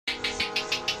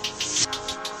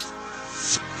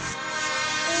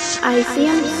I see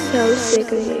I'm so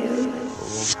sick of you.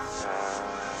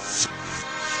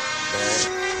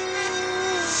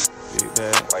 Big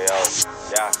bad.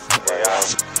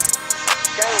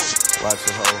 Watch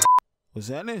your hoe. What's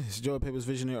happening? It's Joy Papers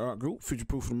Visionary Art Group, Future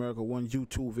Proof America, one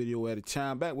YouTube video at a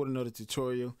time. Back with another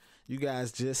tutorial. You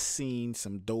guys just seen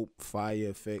some dope fire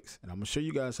effects, and I'm gonna show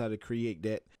you guys how to create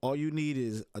that. All you need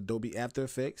is Adobe After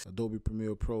Effects, Adobe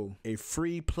Premiere Pro, a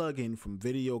free plugin from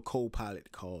Video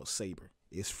Copilot called SABER.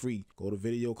 It's free. Go to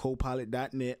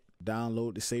videocopilot.net,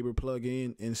 download the SABER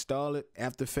plugin, install it.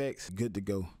 After Effects, good to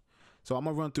go. So I'm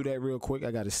gonna run through that real quick.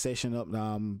 I got a session up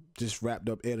now. I'm just wrapped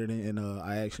up editing, and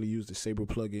I actually used the SABER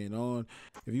plugin on.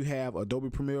 If you have Adobe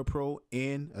Premiere Pro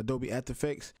and Adobe After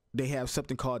Effects, they have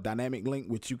something called Dynamic Link,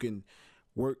 which you can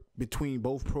work between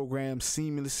both programs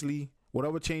seamlessly.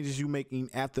 Whatever changes you make in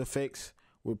After Effects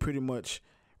will pretty much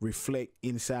reflect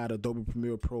inside Adobe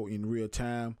Premiere Pro in real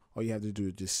time. All you have to do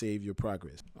is just save your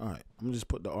progress. All right, I'm gonna just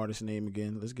put the artist name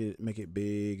again. Let's make it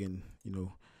big and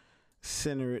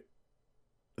center it.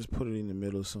 Let's put it in the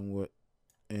middle somewhat,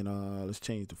 and let's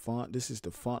change the font. This is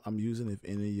the font I'm using. If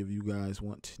any of you guys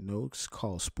want to know, it's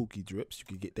called Spooky Drips. You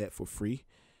can get that for free.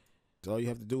 So all you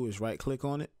have to do is right click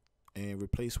on it and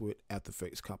replace with After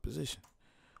Effects composition.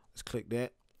 Let's click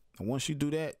that, and once you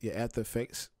do that, your After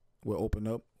Effects will open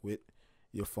up with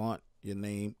your font, your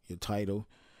name, your title.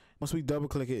 Once we double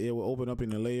click it, it will open up in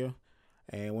the layer,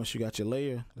 and once you got your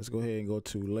layer, let's go ahead and go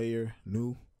to Layer,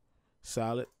 New,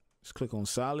 Solid. Let's click on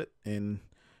Solid, and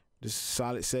this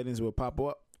solid settings will pop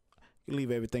up. You can leave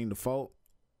everything default.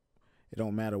 It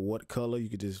don't matter what color. You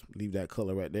could just leave that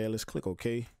color right there. Let's click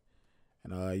OK,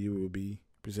 and you will be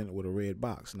presented with a red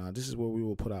box. Now this is where we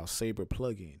will put our SABER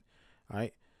plugin. All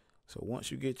right. So once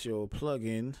you get your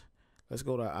plugin, let's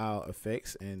go to our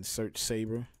effects and search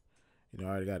SABER. I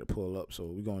already got it pulled up, so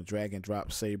we're gonna drag and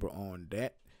drop SABER on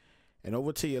that. And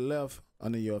over to your left,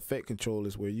 under your effect control,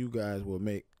 is where you guys will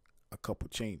make a couple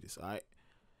changes. All right.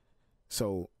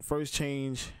 So first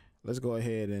change, let's go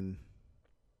ahead and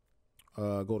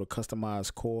go to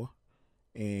Customize Core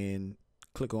and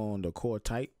click on the core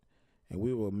type, and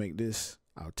we will make this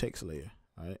our text layer.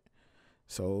 All right.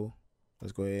 So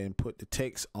let's go ahead and put the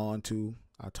text onto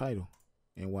our title,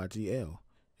 NYGL,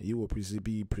 and you will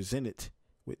be presented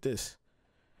with this.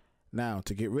 Now,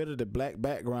 to get rid of the black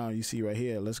background you see right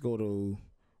here, let's go to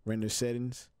Render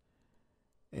Settings,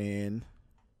 and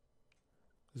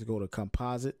let's go to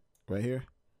Composite right here,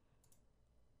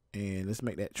 and let's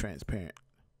make that transparent.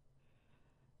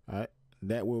 All right,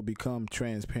 that will become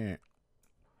transparent.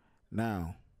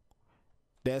 Now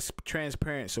that's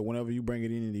transparent, so whenever you bring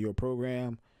it into your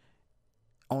program,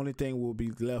 only thing will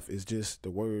be left is just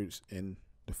the words and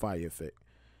the fire effect.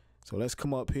 So let's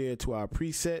come up here to our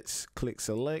presets, click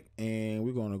select, and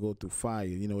we're gonna go through fire.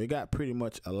 It got pretty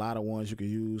much a lot of ones you can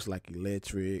use, like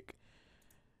electric,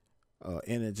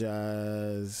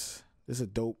 energize. This is a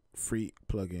dope free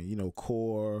plugin,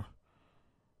 core,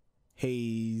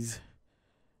 haze,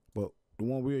 but the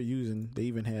one we're using, they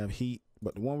even have heat,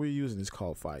 but the one we're using is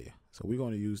called fire. So we're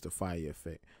going to use the fire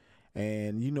effect,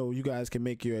 and you guys can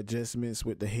make your adjustments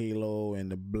with the halo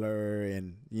and the blur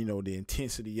and the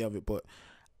intensity of it, but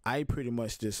I pretty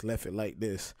much just left it like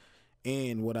this.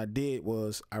 And what I did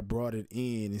was I brought it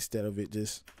in instead of it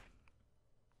just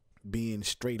being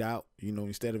straight out,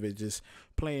 instead of it just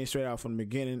playing straight out from the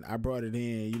beginning. I brought it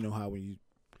in. How when you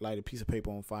light a piece of paper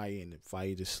on fire and the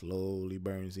fire just slowly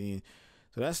burns in.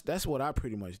 So that's what I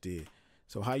pretty much did.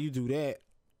 So how you do that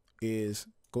is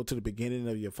go to the beginning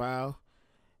of your file,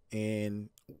 and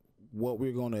what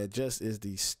we're going to adjust is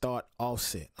the start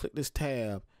offset. Click this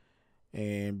tab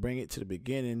and bring it to the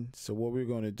beginning. So what we're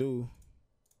going to do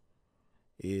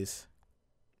is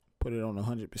put it on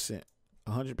 100%.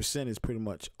 100% is pretty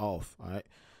much off. All right,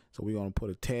 so we're gonna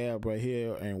put a tab right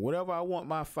here, and whatever I want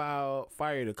my fire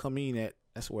to come in at,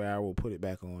 that's where I will put it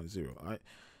back on 0. All right,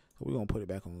 so we're gonna put it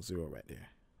back on 0 right there.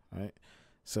 All right,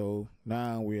 so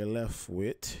now we're left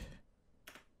with,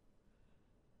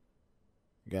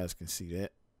 you guys can see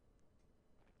that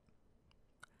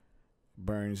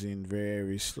burns in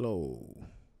very slow.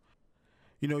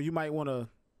 You might want to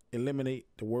eliminate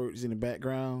the words in the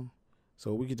background,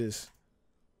 so we could just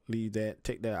leave that,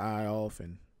 take that eye off,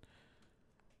 and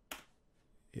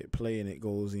hit play, and it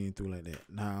goes in through like that.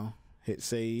 Now hit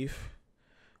save.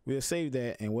 We'll save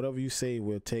that, and whatever you save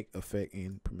will take effect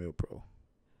in Premiere Pro.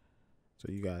 So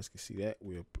you guys can see that.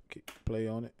 We'll play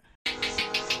on it.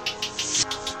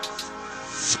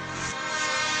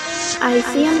 I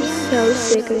see I'm so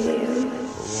sick of you.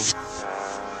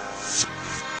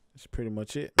 That's pretty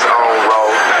much it. And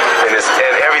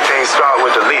everything start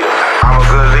with the lead.